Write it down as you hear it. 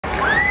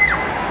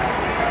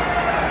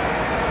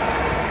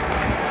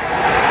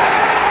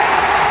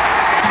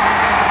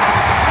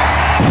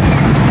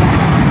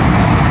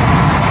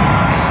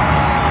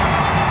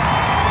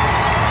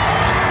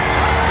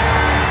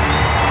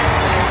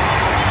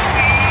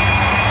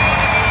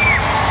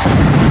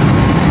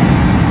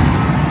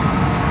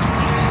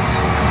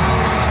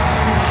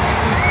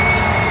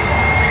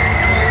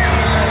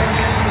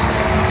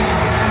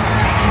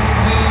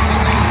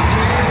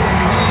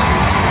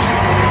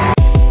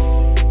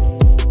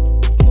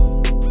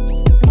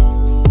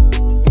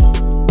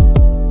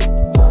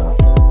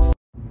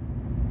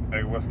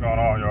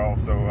channel.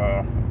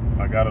 So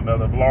I got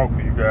another vlog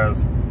for you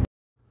guys.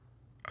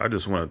 I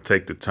just want to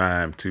take the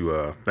time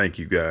to thank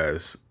you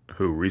guys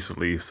who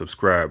recently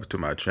subscribed to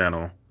my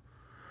channel.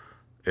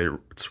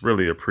 It's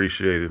really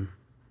appreciated.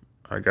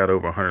 I got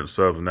over 100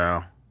 subs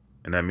now,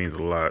 and that means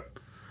a lot.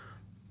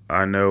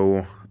 I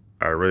know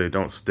I really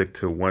don't stick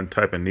to one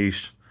type of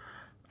niche.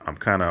 I'm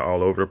kind of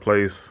all over the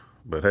place,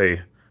 but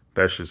hey,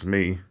 that's just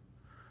me.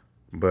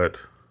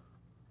 But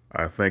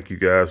I think you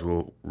guys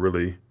will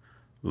really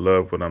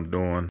love what I'm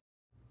doing,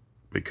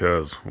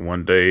 because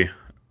one day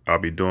I'll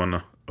be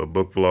doing a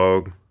book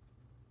vlog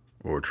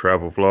or a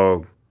travel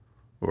vlog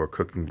or a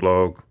cooking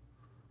vlog.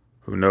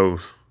 Who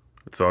knows?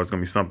 It's always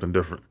gonna be something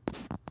different.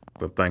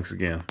 But thanks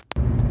again.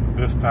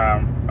 This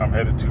time I'm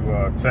headed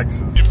to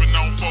Texas.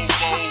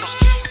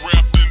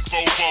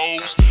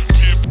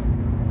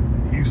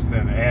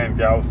 Houston and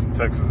Galveston,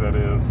 Texas, that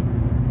is.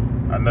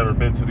 I've never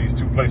been to these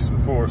two places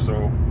before, so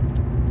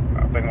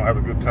I think I'm gonna have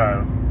a good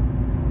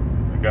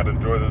time. I gotta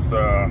enjoy this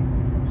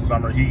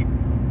summer heat.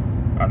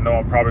 I know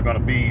I'm probably gonna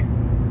be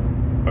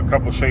a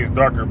couple shades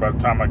darker by the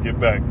time I get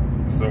back,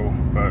 so,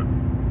 but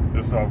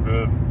it's all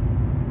good.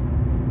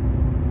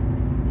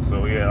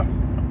 So yeah,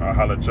 I'll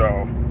holler at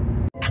y'all.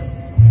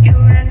 You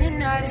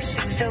running out of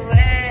shoes to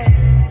wear.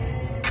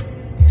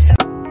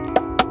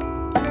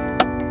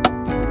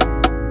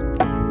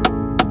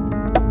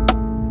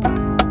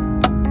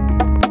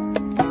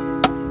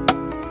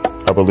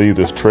 I believe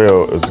this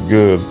trail is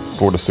good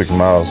 4 to 6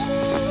 miles.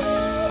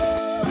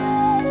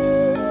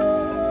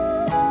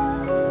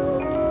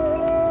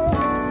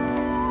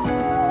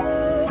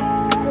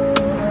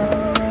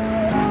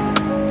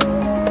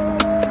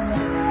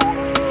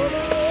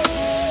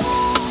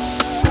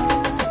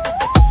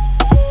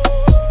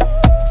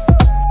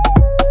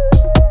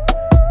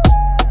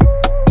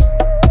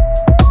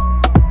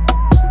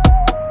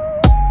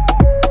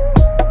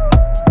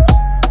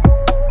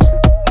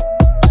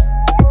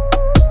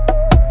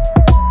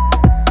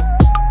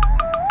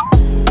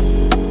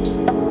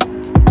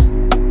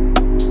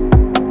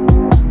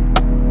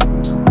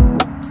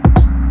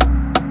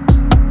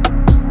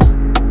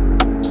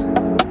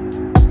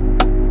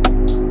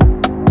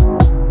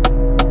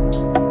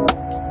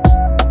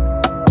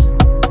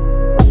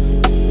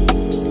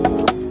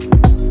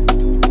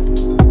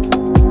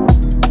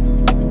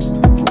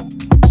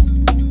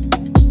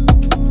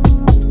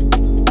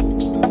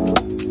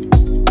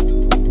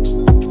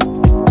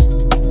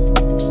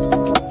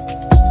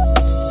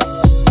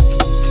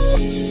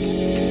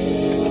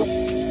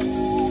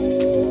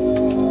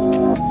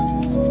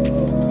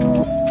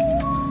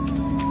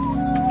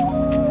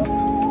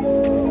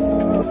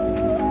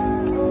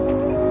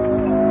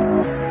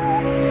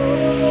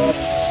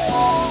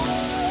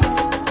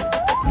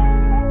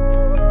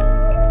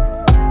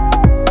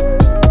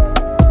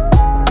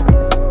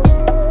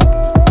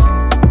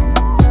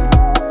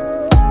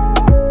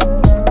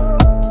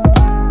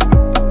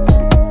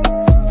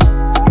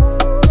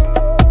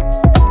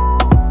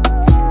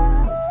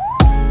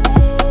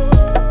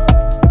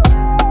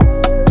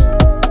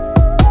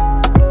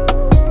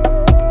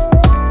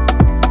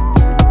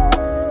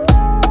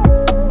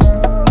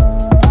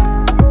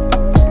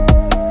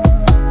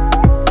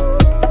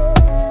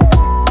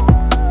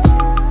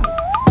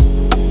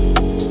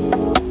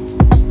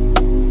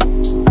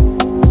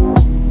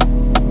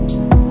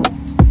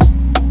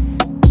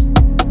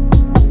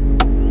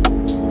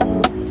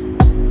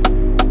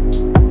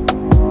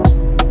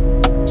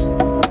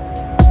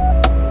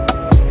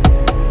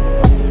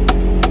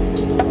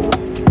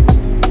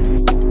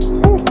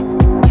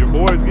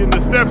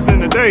 In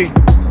the day.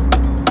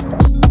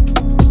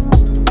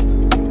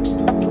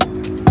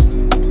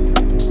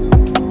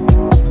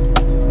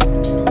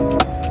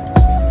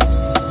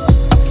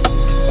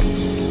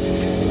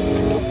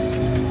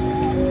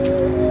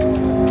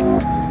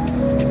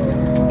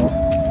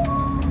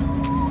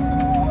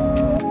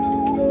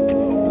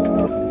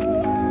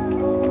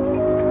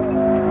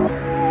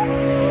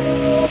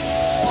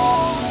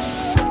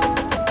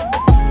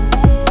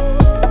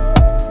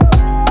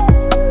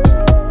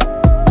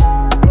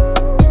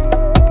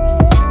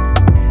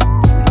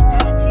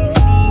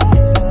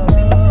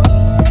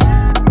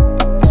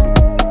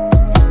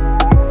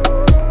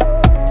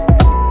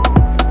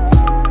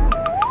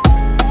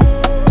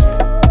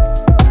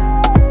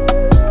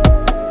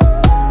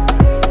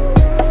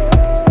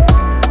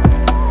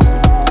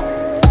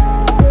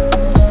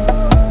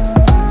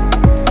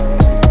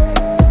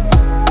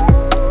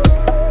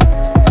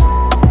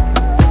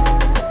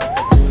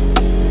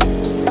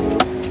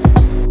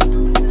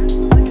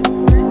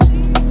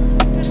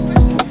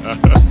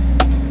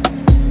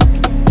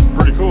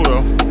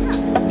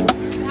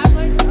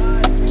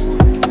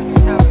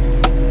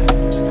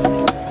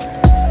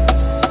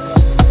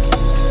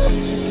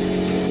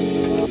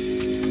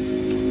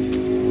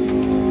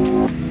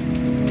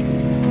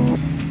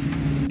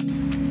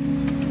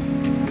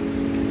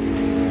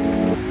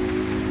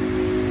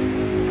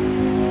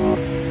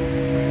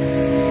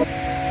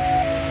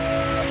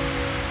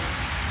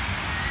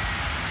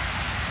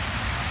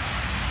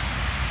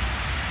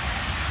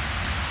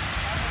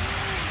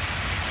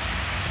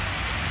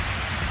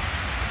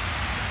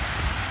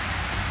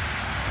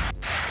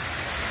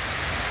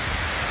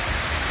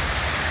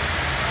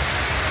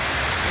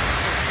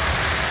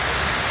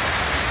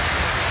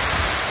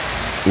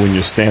 when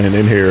you're standing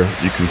in here,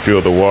 you can feel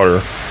the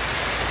water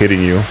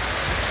hitting you.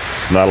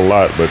 It's not a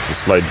lot, but it's a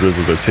slight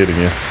drizzle that's hitting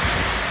you.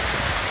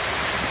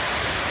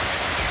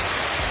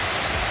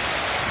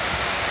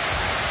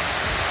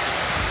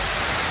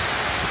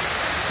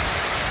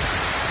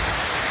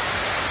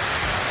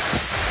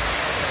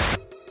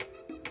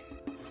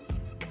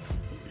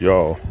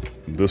 Y'all,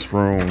 this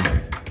room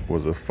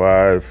was a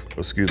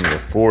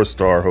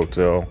 4-star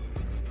hotel,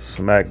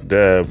 smack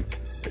dab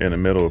in the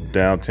middle of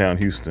downtown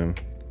Houston.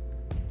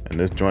 And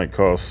this joint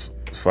costs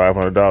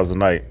 $500 a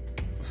night,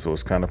 so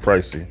it's kind of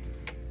pricey.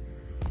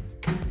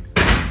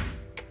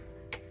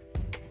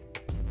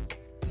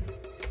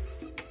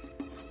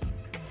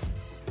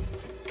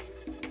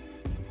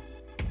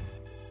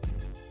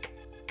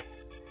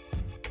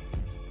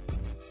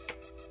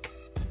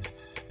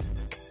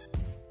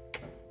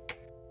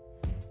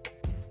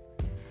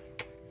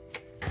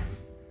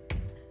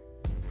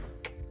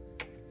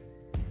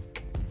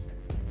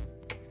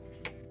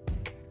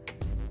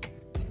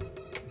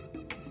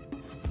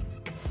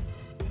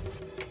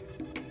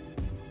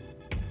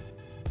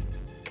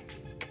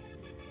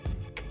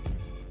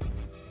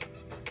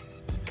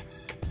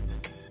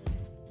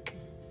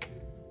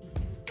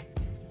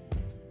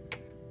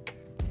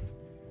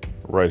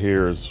 Right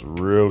here is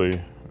really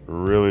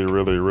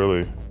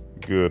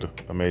good,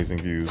 amazing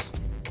views.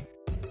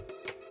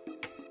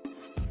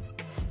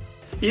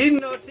 You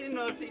naughty,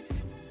 naughty.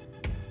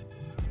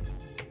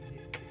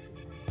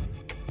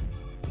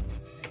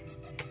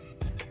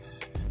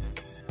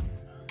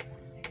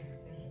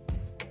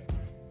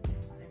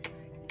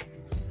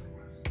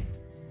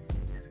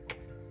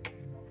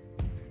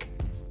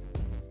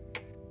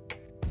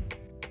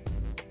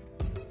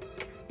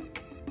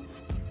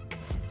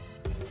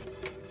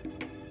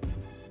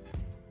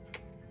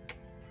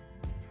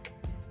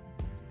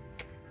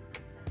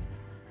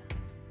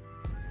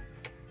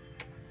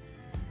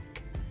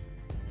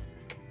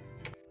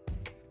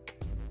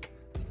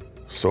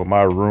 So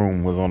my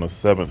room was on the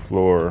 7th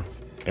floor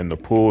and the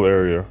pool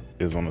area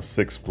is on the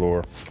 6th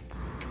floor.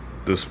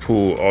 This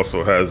pool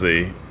also has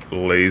a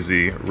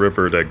lazy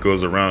river that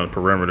goes around the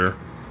perimeter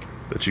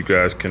that you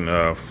guys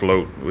can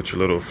float with your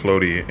little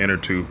floaty inner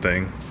tube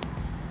thing.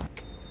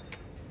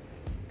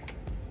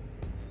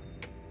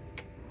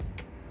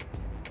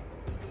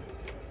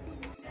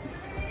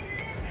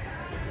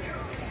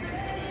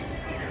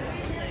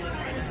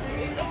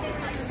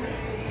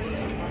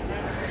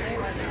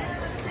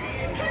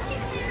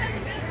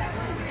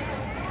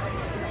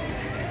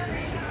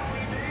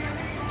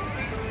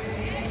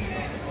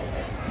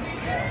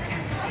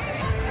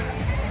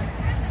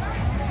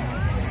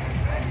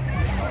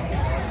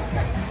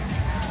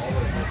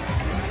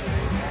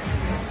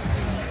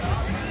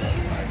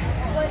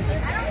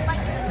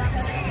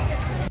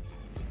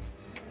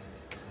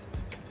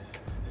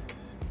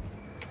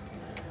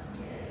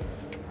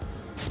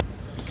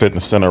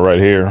 Fitness center right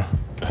here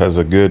has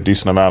a good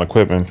decent amount of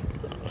equipment.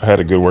 I had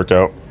a good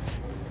workout.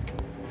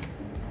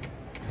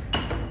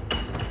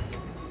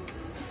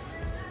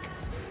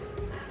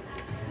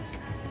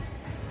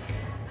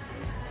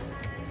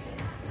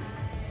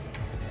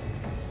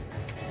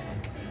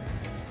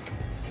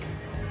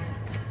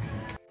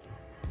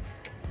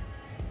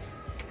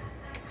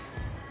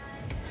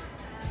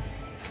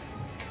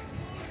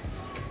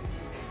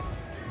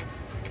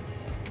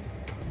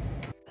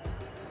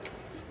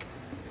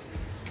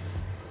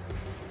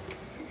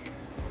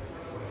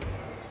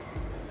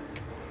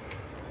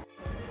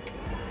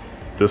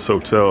 This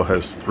hotel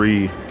has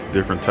 3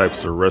 different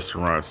types of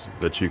restaurants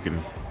that you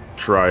can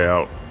try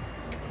out.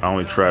 I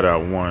only tried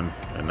out one,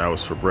 and that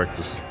was for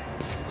breakfast.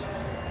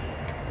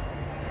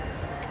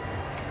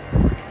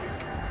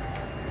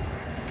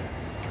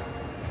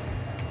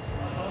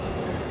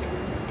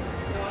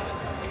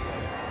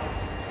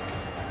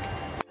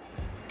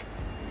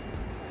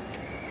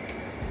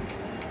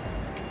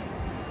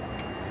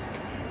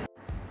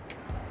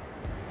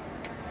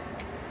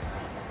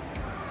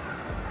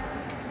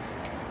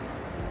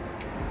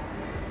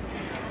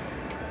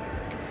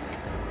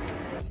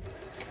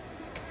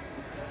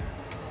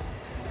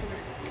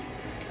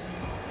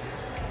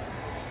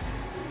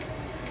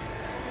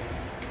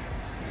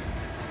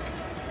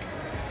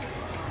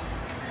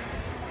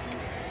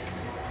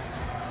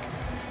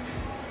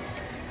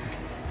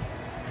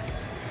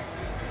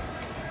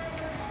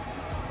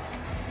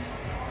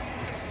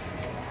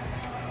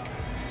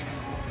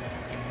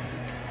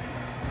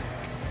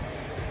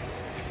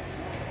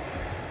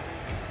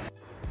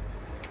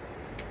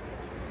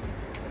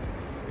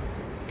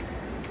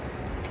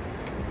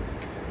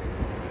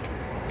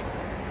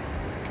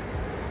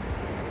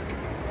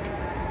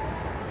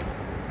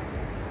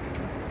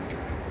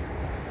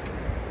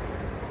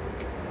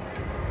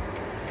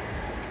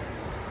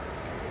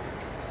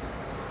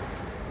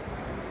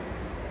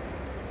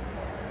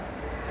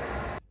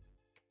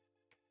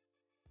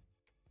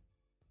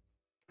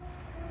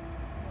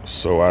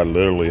 So I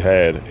literally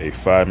had a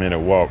 5-minute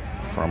walk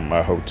from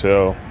my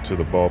hotel to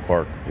the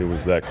ballpark. It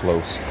was that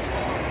close.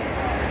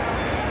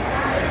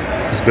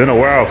 It's been a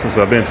while since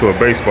I've been to a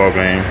baseball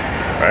game.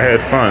 I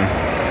had fun.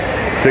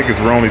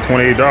 Tickets were only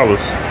 $28.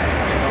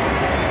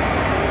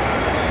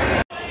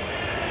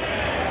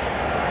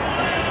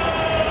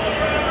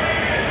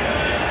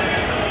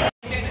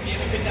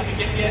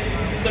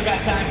 Still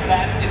got time for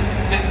that. It's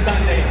this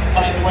Sunday,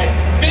 by the way.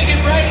 Big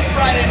and bright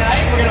Friday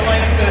night. We're going to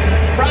light up the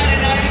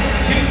Friday night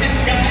Houston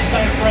skies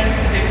by our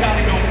friends in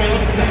Conoco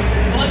Phillips. It's a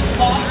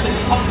flip-flops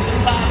and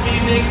pop-the-top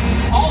evening.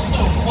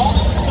 Also,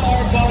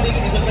 all-star voting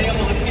is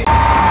available. Let's get...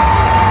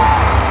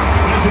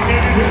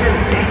 Designated hitter,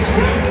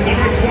 batsman,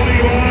 number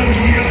 21,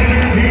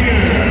 Yonder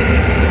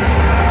Diaz.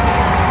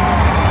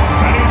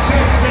 Batting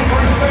sixth at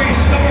first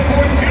base, number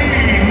 14,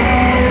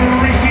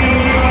 Mauricio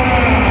Rivera.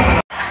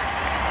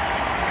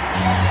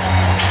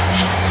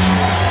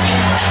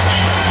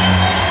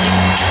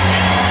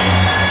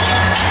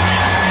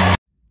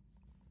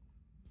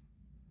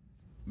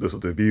 This is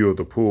the view of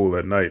the pool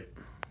at night.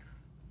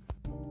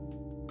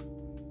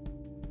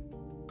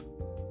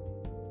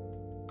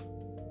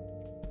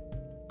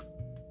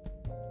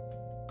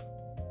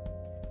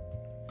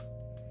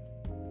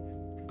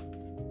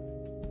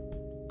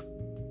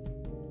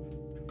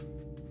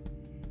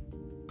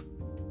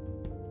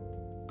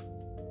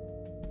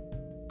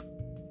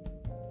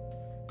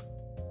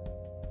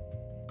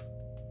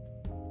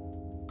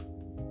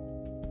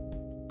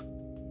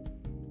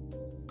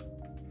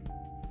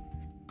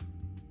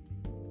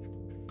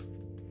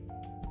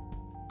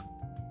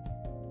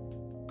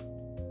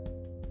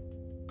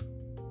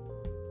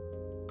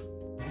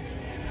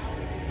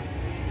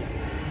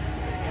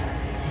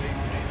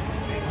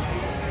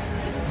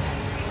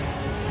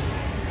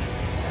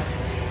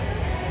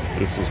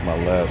 This was my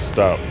last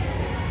stop,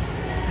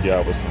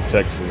 Galveston,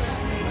 Texas.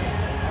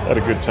 Had a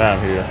good time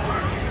here.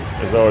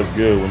 It's always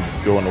good when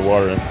you go in the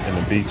water and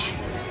the beach,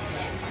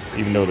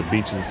 even though the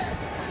beaches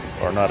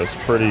are not as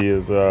pretty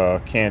as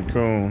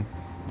Cancun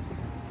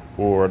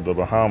or the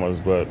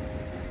Bahamas, but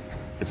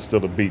it's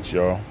still a beach,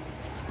 y'all.